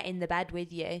gonna get in the bed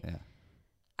with you.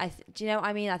 Yeah. Do you know what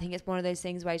I mean? I think it's one of those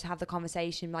things where you just have the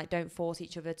conversation. Like, don't force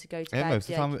each other to go to Yeah, bed. most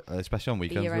of the time, especially on Be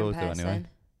weekends, your we own always do person. anyway.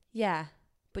 Yeah,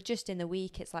 but just in the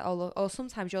week, it's like, oh, look, or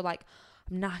sometimes you're like,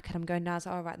 I'm knackered. I'm going down. It's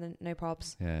like, all right, then no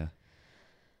probs. Yeah.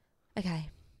 Okay,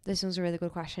 this one's a really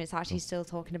good question. It's actually still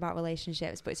talking about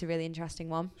relationships, but it's a really interesting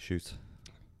one. Shoot.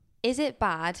 Is it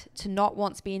bad to not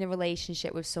want to be in a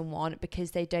relationship with someone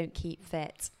because they don't keep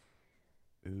fit?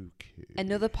 Okay.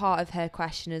 Another part of her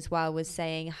question as well was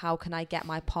saying, how can I get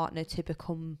my partner to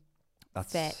become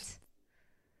fit?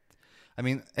 I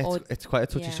mean, it's quite a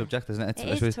touchy subject, isn't it?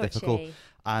 It's really difficult.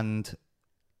 And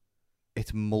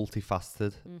it's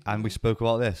multifaceted. Mm-hmm. And we spoke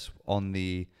about this on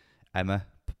the Emma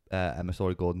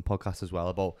Story Gordon podcast as well,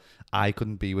 about I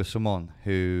couldn't be with someone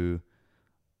who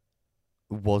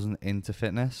wasn't into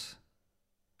fitness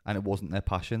and it wasn't their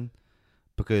passion,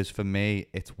 because for me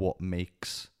it's what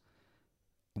makes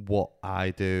what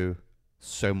I do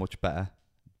so much better,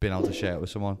 being able to share it with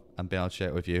someone and being able to share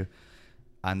it with you.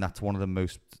 And that's one of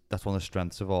the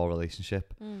strengths of our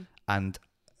relationship. And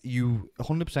you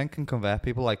 100% can convert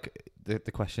people, like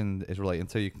the question is relating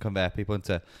to, you can convert people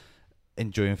into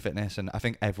enjoying fitness, and I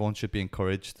think everyone should be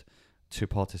encouraged to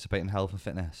participate in health and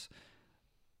fitness.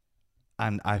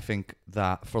 And I think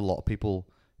that for a lot of people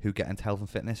who get into health and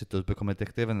fitness, it does become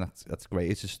addictive, and that's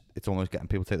great. It's almost getting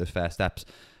people to take those first steps.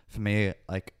 For me,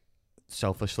 like,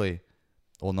 selfishly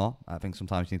or not, I think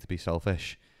sometimes you need to be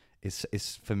selfish.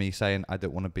 It's for me saying I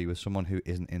don't want to be with someone who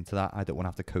isn't into that. I don't want to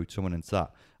have to coach someone into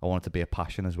that. I want it to be a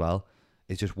passion as well.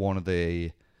 It's just one of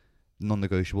the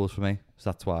non-negotiables for me. So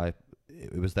that's why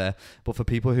it was there. But for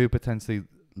people who potentially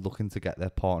looking to get their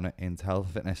partner into health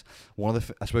and fitness, one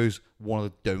of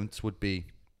the don'ts would be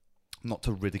not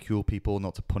to ridicule people,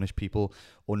 not to punish people,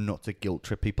 or not to guilt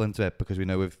trip people into it, because we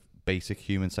know with basic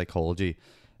human psychology,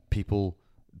 people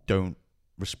don't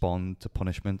respond to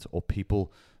punishment, or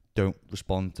people don't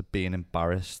respond to being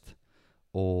embarrassed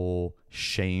or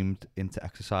shamed into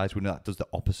exercise. We know that does the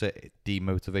opposite. It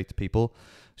demotivates people.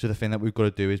 So the thing that we've got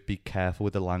to do is be careful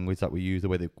with the language that we use, the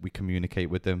way that we communicate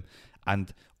with them,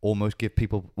 and almost give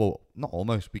people, well, not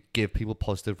almost, we give people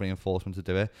positive reinforcement to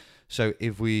do it. So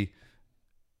if we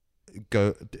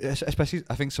go, especially,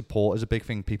 I think support is a big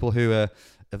thing. People who have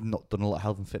not done a lot of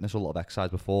health and fitness or a lot of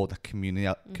exercise before, the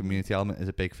community element is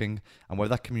a big thing. And whether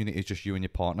that community is just you and your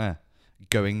partner,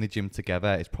 going the gym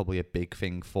together is probably a big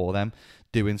thing for them.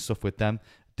 Doing stuff with them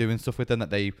that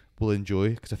they will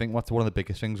enjoy, because I think that's one of the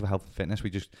biggest things with health and fitness. We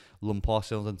just lump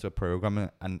ourselves into a program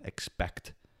and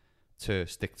expect to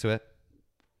stick to it,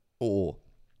 or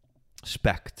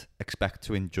expect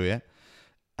to enjoy it.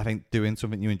 I think doing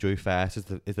something you enjoy first is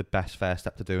the best first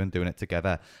step to do, and doing it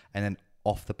together, and then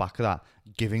off the back of that,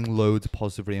 giving loads of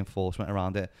positive reinforcement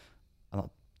around it. I'm not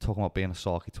talking about being a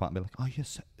sarky twat and be like, oh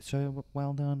yes, so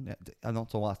well done. I'm not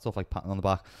talking about stuff like patting on the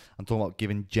back. I'm talking about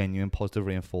giving genuine positive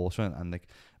reinforcement and like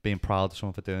being proud of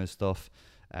someone for doing stuff,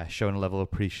 showing a level of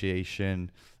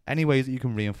appreciation. Any ways that you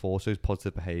can reinforce those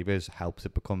positive behaviours helps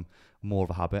it become more of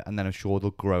a habit, and then I'm sure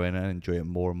they'll grow in and enjoy it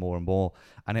more and more and more,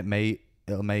 and it may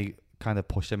kind of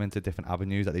push them into different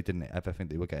avenues that they didn't ever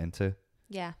think they would get into.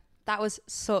 Yeah, that was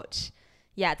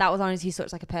honestly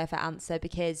such like a perfect answer,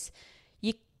 because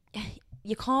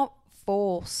you can't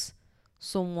force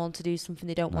someone to do something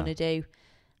they don't want to do.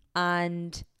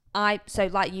 And so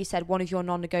like you said, one of your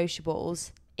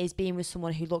non-negotiables is being with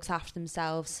someone who looks after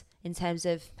themselves in terms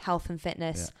of health and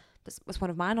fitness. That's one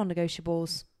of my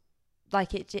non-negotiables.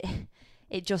 Like it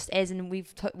just is. And we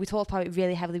talked about it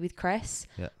really heavily with Chris,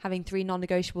 having 3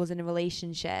 non-negotiables in a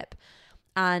relationship.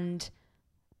 And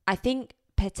I think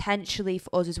potentially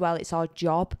for us as well, it's our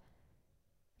job.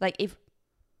 Like, if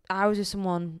I was with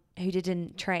someone who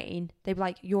didn't train, they'd be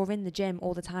like, you're in the gym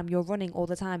all the time, you're running all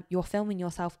the time, you're filming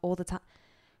yourself all the time.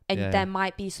 And there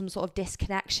might be some sort of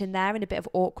disconnection there and a bit of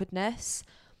awkwardness,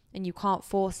 and you can't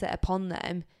force it upon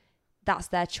them. That's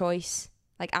their choice.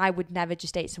 Like, I would never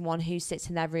just date someone who sits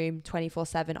in their room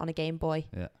 24/7 on a Game Boy.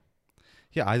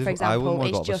 Yeah, I wouldn't want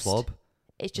to go up a slob.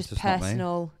 It's just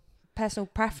personal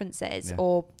preferences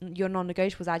or your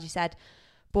non-negotiables, as you said.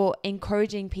 But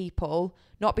encouraging people,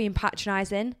 not being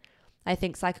patronising, I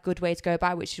think it's like a good way to go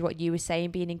about it, which is what you were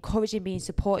saying, being encouraging, being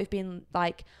supportive, being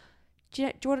like, do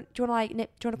you want to like,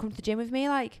 Nip, do you want to come to the gym with me?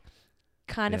 Like,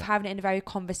 kind of having it in a very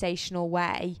conversational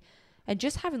way, and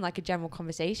just having like a general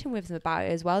conversation with them about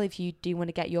it as well. If you do want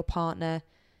to get your partner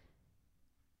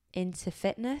into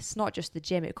fitness, not just the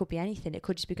gym, it could be anything. It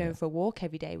could just be going for a walk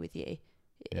every day with you.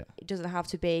 It doesn't have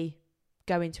to be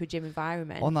going to a gym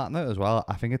environment. On that note as well,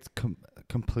 I think it's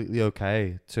completely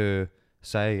okay to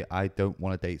say, I don't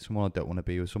want to date someone, I don't want to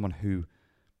be with someone who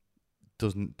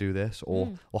doesn't do this,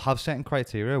 or have certain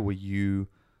criteria where you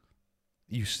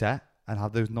set and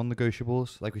have those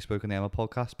non-negotiables, like we spoke in the Emma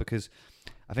podcast. Because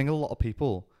I think a lot of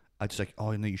people are just like,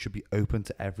 oh no, you should be open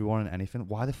to everyone and anything.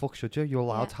 Why the fuck should you? You're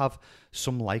allowed to have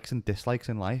some likes and dislikes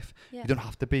in life. You don't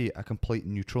have to be a complete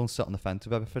neutral and sit on the fence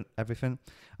of everything.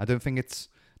 I don't think it's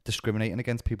discriminating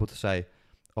against people to say,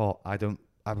 oh, I don't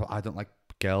like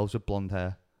girls with blonde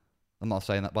hair. I'm not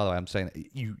saying that, by the way. I'm saying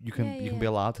that you can be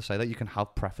allowed to say that. You can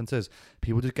have preferences.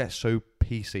 People just get so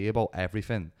PC about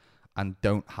everything and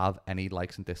don't have any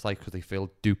likes and dislikes because they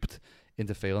feel duped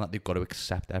into feeling that they've got to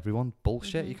accept everyone.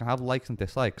 Bullshit. You can have likes and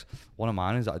dislikes. One of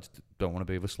mine is that I just don't want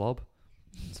to be with a slob.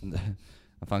 And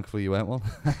thankfully you weren't one.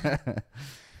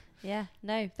 Yeah,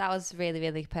 no, that was really,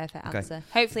 really perfect answer.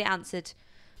 Hopefully it answered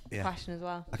the question as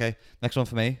well. Okay, next one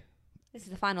for me. This is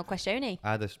the final question.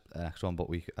 I had this next one, but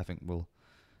I think we'll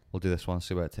do this one,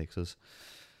 see where it takes us.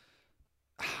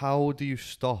 How do you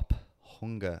stop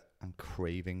hunger and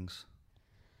cravings?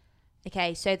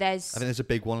 Okay, so there's... I think there's a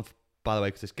big one, by the way,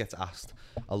 because this gets asked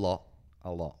a lot.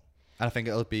 And I think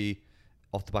it'll be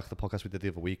off the back of the podcast we did the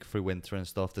other week through winter and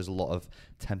stuff. There's a lot of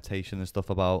temptation and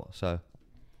stuff about, so...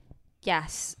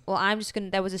 Yes. Well,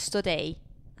 there was a study,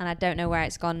 and I don't know where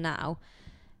it's gone now,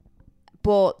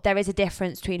 but there is a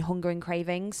difference between hunger and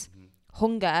cravings.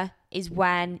 Hunger is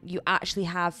when you actually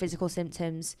have physical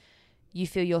symptoms. You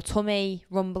feel your tummy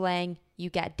rumbling, you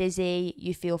get dizzy,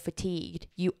 you feel fatigued.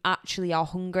 You actually are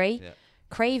hungry. Yeah.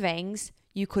 Cravings,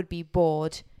 you could be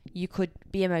bored, you could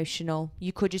be emotional,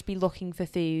 you could just be looking for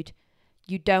food.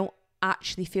 You don't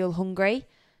actually feel hungry.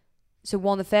 So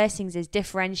one of the first things is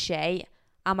differentiate.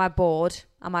 Am I bored?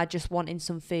 Am I just wanting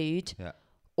some food? Yeah.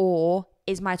 Or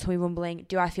is my tummy rumbling?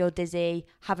 Do I feel dizzy?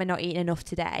 Have I not eaten enough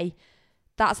today?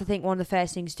 That's, I think, one of the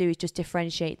first things to do is just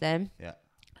differentiate them. Yeah.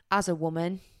 As a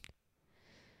woman,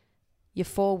 your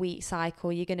 4-week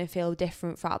cycle, you're going to feel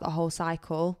different throughout the whole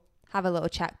cycle. Have a little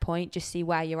checkpoint, just see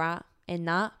where you're at in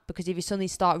that. Because if you suddenly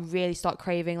start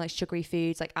craving like sugary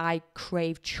foods, like I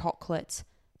crave chocolate.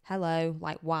 Hello,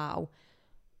 like wow.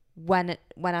 When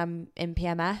I'm in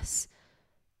PMS.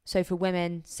 So for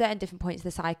women, certain different points of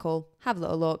the cycle, have a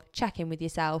little look, check in with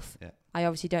yourself. Yeah. I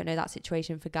obviously don't know that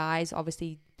situation for guys.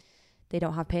 Obviously, they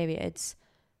don't have periods,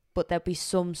 but there'll be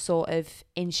some sort of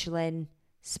insulin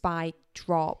spike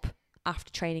drop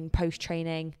after training, post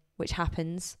training, which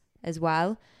happens as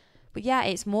well. But yeah,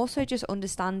 it's more so just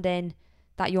understanding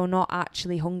that you're not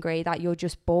actually hungry, that you're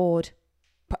just bored.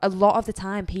 A lot of the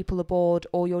time people are bored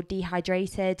or you're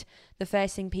dehydrated. The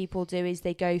first thing people do is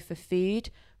they go for food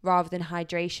rather than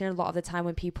hydration. A lot of the time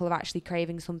when people are actually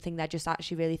craving something, they're just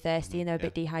actually really thirsty and they're a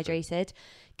bit dehydrated.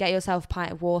 Get yourself a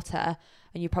pint of water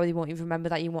and you probably won't even remember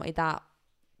that you wanted that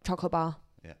chocolate bar.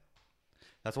 Yeah.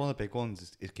 That's one of the big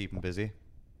ones is keeping busy.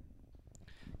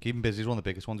 Keeping busy is one of the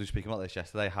biggest ones. We were speaking about this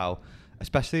yesterday, how,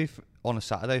 especially on a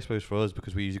Saturday, I suppose for us,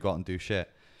 because we usually go out and do shit,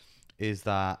 is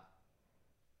that,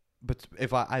 but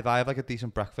if I have like a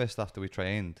decent breakfast after we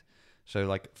trained, so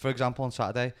like, for example, on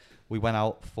Saturday, we went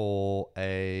out for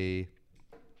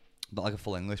not like a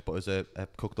full English, but it was a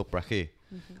cooked up brekkie.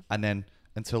 And then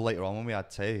until later on when we had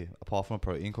tea, apart from a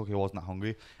protein cookie, I wasn't that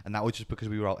hungry. And that was just because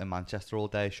we were out in Manchester all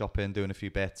day shopping, doing a few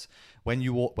bits. When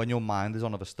your mind is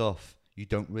on other stuff, you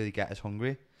don't really get as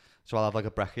hungry. So I'll have like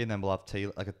a brekkie and then we'll have tea,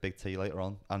 like a big tea later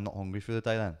on. I'm not hungry through the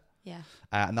day then. Yeah.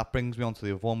 And that brings me on to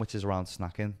the other one, which is around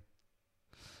snacking.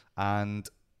 And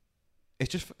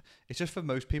it's just for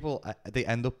most people, they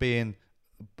end up being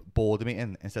bored of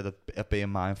eating instead of being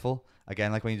mindful.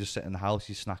 Again, like when you just sit in the house,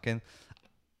 you're snacking.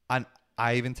 And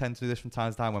I even tend to do this from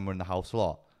time to time when we're in the house a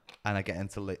lot, and I get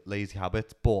into lazy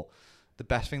habits. But the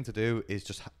best thing to do is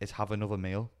have another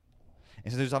meal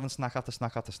instead of just having snack after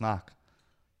snack after snack,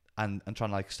 and trying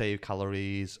to like save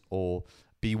calories or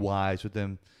be wise with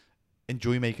them.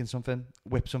 Enjoy making something,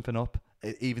 whip something up.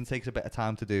 It even takes a bit of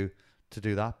time to do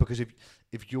that, because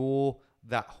if you're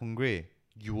that hungry,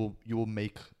 you will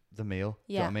make the meal.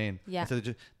 Do you know what I mean? Yeah. So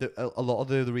a lot of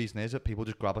the reason is that people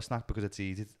just grab a snack because it's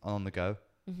easy on the go.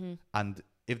 And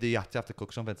if they actually have to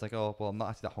cook something, it's like, oh well, I'm not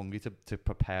actually that hungry to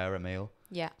prepare a meal.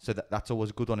 Yeah. So that's always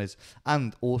a good one.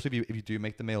 And also if you do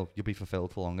make the meal, you'll be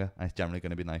fulfilled for longer, and it's generally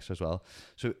going to be nicer as well.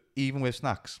 So even with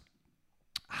snacks,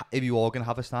 if you are going to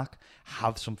have a snack,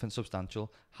 have something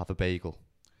substantial. Have a bagel,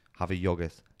 have a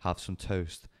yogurt, have some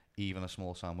toast, even a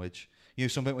small sandwich.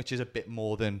 Something which is a bit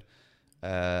more than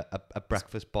a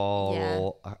breakfast bar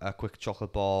or a quick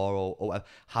chocolate bar, or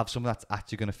have something that's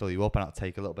actually going to fill you up, and that'll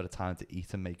take a little bit of time to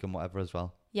eat and make and whatever as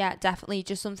well. Yeah, definitely.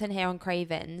 Just something here on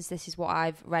Cravings. This is what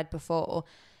I've read before.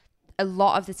 A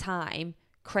lot of the time,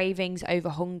 cravings over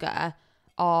hunger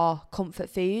are comfort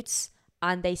foods,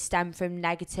 and they stem from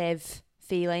negative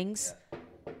feelings. Yeah.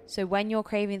 So when you're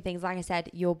craving things, like I said,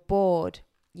 you're bored,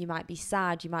 you might be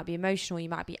sad, you might be emotional, you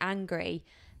might be angry.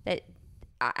 That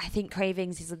I think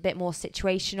cravings is a bit more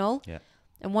situational. Yeah.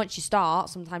 And once you start,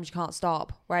 sometimes you can't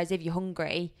stop. Whereas if you're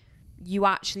hungry, you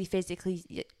actually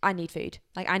physically, I need food.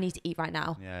 Like, I need to eat right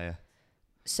now. Yeah.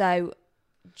 So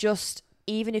just,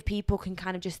 even if people can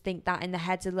kind of just think that in their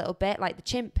heads a little bit, like the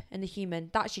chimp and the human,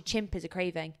 that's your chimp is a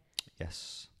craving.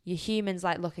 Yes. Your human's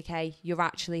like, look, okay, you're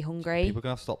actually hungry. People are going to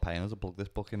have to stop paying us to plug this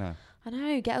book, I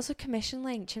know, get us a commission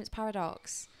link, Chimp's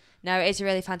Paradox. No, it's a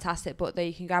really fantastic book though.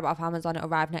 You can grab it off Amazon, it'll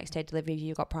arrive next day delivery if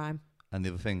you've got Prime. And the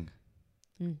other thing,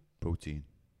 protein.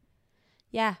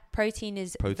 Yeah, protein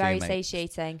is very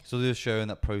satiating. So they're showing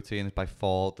that protein is by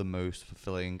far the most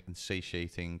fulfilling and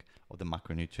satiating of the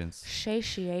macronutrients.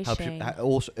 Satiation. It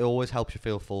always helps you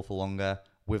feel full for longer,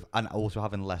 and also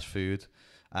having less food.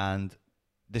 And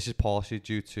this is partially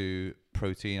due to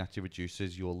protein actually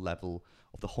reduces your level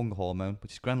of the hunger hormone,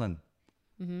 which is ghrelin.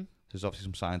 Mm-hmm. There's obviously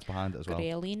some science behind it as well.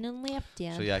 Ghrelin and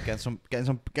leptin. So yeah,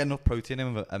 getting enough protein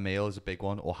in with a meal is a big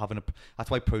one. Or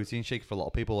that's why protein shake for a lot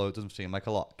of people, although it doesn't seem like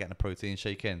a lot, getting a protein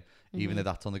shake in, even if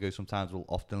that's on the go sometimes, will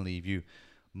often leave you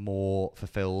more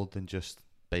fulfilled than just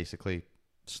basically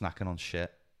snacking on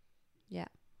shit. Yeah,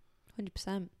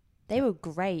 100%. They were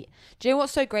great. Do you know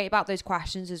what's so great about those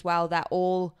questions as well? They're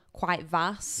all quite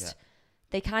vast. Yeah.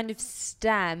 They kind of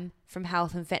stem from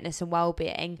health and fitness and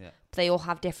well-being. Yeah. But they all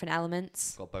have different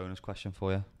elements. Got a bonus question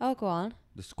for you. Oh, go on.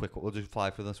 Just quick. We'll just fly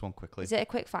through this one quickly. Is it a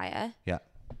quick fire? Yeah.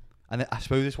 And I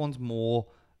suppose this one's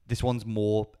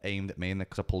more aimed at me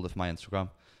because I pulled it from my Instagram.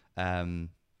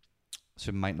 So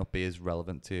it might not be as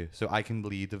relevant to you. So I can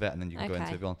lead with it, and then you can go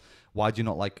into it. Why do you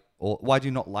not like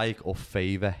or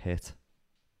favour HIIT?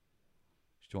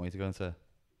 Do you want me to go into?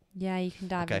 Yeah, you can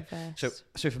dive in first.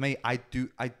 So for me, I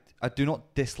do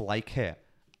not dislike HIIT.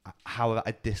 However,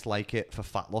 I dislike it for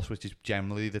fat loss, which is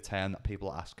generally the term that people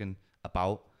are asking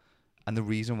about. And the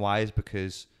reason why is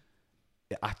because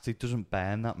it actually doesn't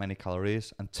burn that many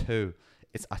calories. And two,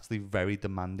 it's actually very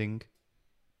demanding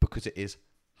because it is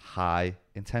high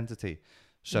intensity.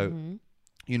 So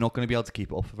you're not going to be able to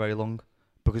keep it up for very long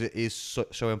because it is so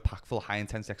impactful. High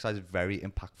intensity exercise is very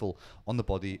impactful on the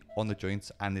body, on the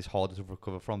joints, and it's harder to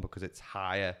recover from because it's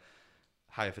higher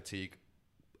fatigue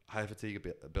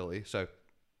ability. So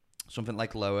something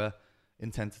like lower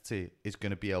intensity is going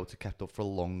to be able to keep up for a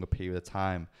longer period of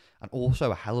time. And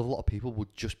also a hell of a lot of people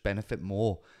would just benefit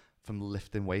more from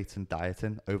lifting weights and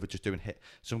dieting over just doing HIIT.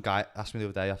 Some guy asked me the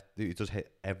other day, he does HIIT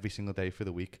every single day for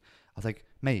the week. I was like,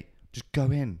 mate, just go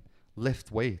in,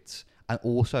 lift weights. And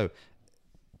also,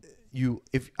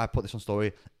 if I put this on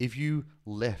story, if you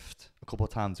lift a couple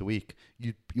of times a week,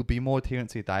 you'll be more adherent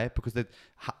to your diet because the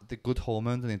good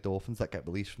hormones and endorphins that get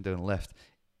released from doing a lift,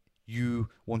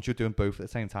 once you're doing both at the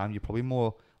same time, you're probably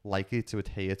more likely to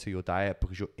adhere to your diet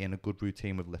because you're in a good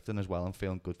routine with lifting as well and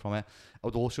feeling good from it. I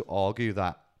would also argue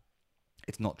that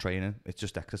it's not training, it's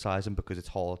just exercising because it's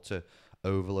hard to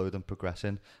overload and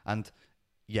progressing. And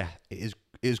yeah, it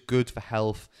is good for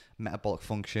health, metabolic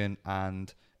function,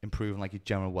 and improving like your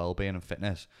general well-being and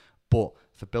fitness. But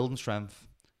for building strength,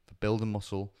 for building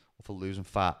muscle, or for losing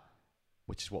fat,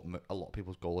 which is what a lot of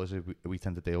people's goal is, we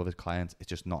tend to deal with as clients, it's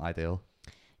just not ideal.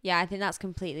 Yeah, I think that's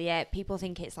completely it. People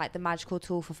think it's like the magical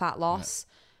tool for fat loss,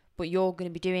 but you're going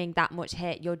to be doing that much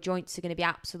HIIT. Your joints are going to be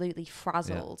absolutely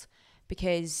frazzled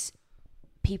because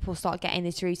people start getting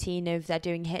this routine of they're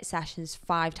doing HIIT sessions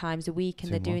 5 times a week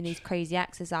and they're doing these crazy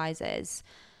exercises.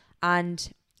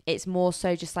 And it's more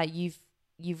so just like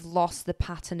you've lost the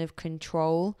pattern of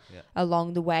control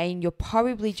along the way. And you're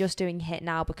probably just doing HIIT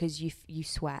now because you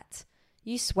sweat.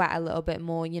 You sweat a little bit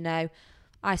more, you know.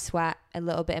 I sweat a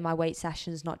little bit in my weight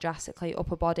sessions, not drastically.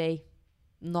 Upper body,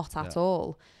 not at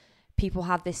all. People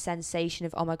have this sensation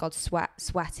of, oh my God,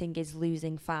 sweating is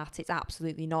losing fat. It's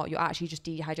absolutely not. You're actually just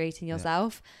dehydrating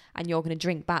yourself and you're going to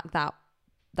drink back that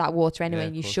water anyway.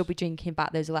 And you should be drinking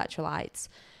back those electrolytes.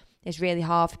 It's really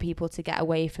hard for people to get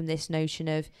away from this notion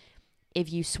of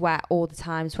if you sweat all the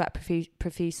time, sweat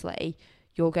profusely,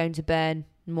 you're going to burn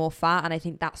more fat, and I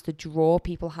think that's the draw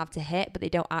people have to hit, but they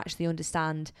don't actually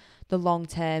understand the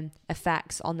long-term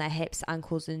effects on their hips,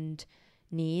 ankles and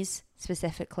knees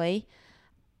specifically,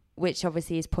 which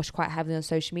obviously is pushed quite heavily on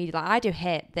social media. Like I do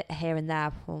hit here and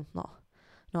there, well, not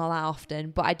that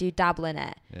often, but I do dabble in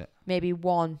it. Yeah. Maybe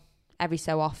one every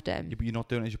so often. Yeah, but you're not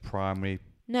doing it as your primary.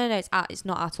 No, it's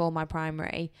not at all my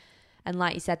primary. And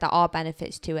like you said, there are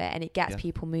benefits to it and it gets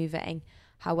people moving.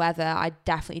 However, I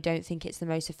definitely don't think it's the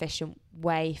most efficient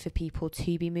way for people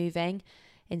to be moving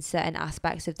in certain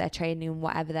aspects of their training and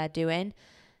whatever they're doing.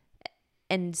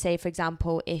 And say, for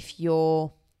example, if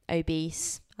you're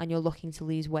obese and you're looking to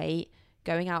lose weight,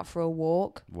 going out for a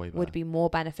walk would be more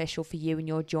beneficial for you and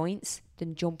your joints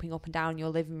than jumping up and down your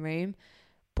living room,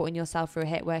 putting yourself through a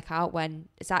HIIT workout, when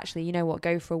it's actually, you know what,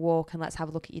 go for a walk and let's have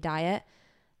a look at your diet.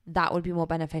 That would be more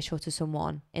beneficial to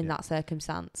someone in that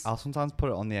circumstance. I'll sometimes put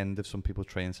it on the end of some people's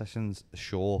training sessions,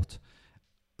 short,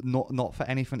 not for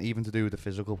anything even to do with the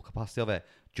physical capacity of it,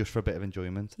 just for a bit of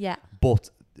enjoyment. Yeah. But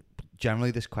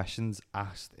generally this question's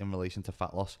asked in relation to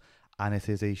fat loss, and it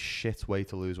is a shit way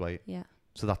to lose weight. Yeah.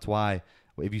 So that's why,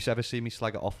 if you ever see me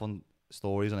slag it off on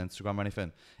stories on Instagram or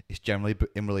anything, it's generally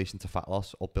in relation to fat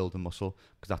loss or building muscle,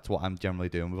 because that's what I'm generally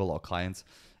doing with a lot of clients.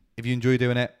 If you enjoy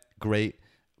doing it, great,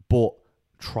 but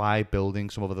try building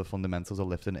some of the fundamentals of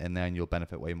lifting in there and you'll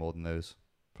benefit way more than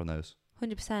from those.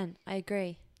 100%. I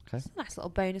agree. Okay. That's a nice little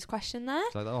bonus question there.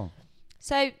 Like that one.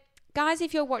 So, guys,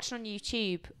 if you're watching on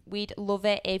YouTube, we'd love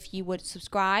it if you would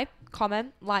subscribe,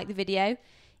 comment, like the video.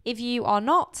 If you are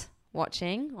not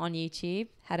watching on YouTube,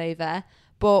 head over.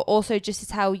 But also just to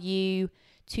tell you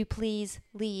to please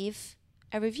leave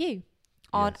a review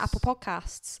on Apple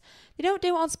Podcasts. They don't do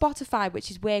it on Spotify, which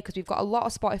is weird because we've got a lot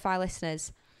of Spotify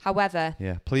listeners. However,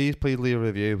 please leave a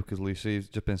review, because Lucy's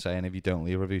just been saying if you don't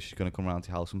leave a review, she's going to come around to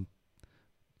your house and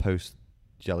post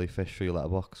jellyfish for your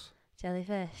letterbox.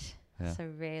 Jellyfish. Yeah. So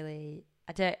really,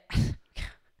 I don't.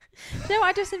 No,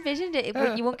 I just envisioned it.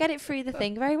 You won't get it through the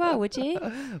thing very well, would you?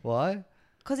 Why?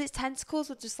 Because its tentacles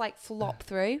would just like flop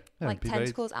through, like be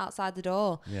tentacles outside the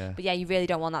door. Yeah. But yeah, you really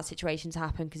don't want that situation to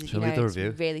happen because you know it's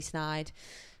review? really snide.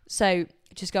 So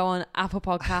just go on Apple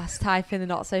Podcasts, type in the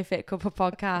Not So Fit Couple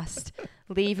podcast,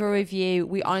 leave a review.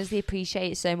 We honestly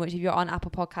appreciate it so much. If you're on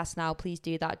Apple Podcasts now, please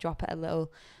do that. Drop it a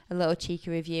little cheeky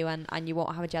review, and you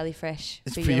won't have a jellyfish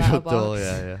It's through your letterbox. door,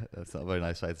 yeah. That's not a very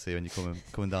nice sight to see when you're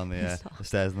coming down the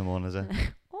stairs in the morning, is it?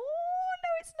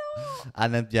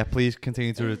 And then, please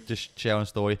continue to just share on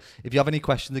story. If you have any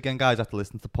questions, again, guys, after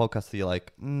listening to the podcast, that you're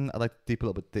like, I'd like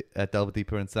to delve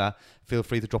deeper into that, feel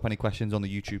free to drop any questions on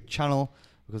the YouTube channel,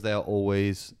 because they are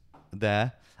always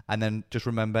there. And then just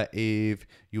remember, if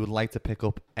you would like to pick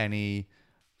up any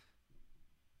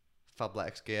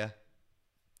Fabletics gear,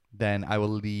 then I will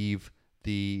leave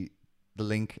the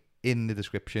link in the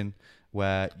description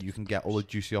where you can get all the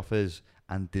juicy offers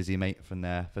and Dizzy Mate from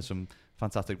there for some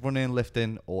fantastic running,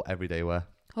 lifting, or everyday wear.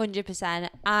 100%.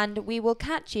 And we will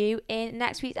catch you in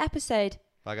next week's episode.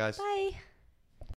 Bye, guys. Bye.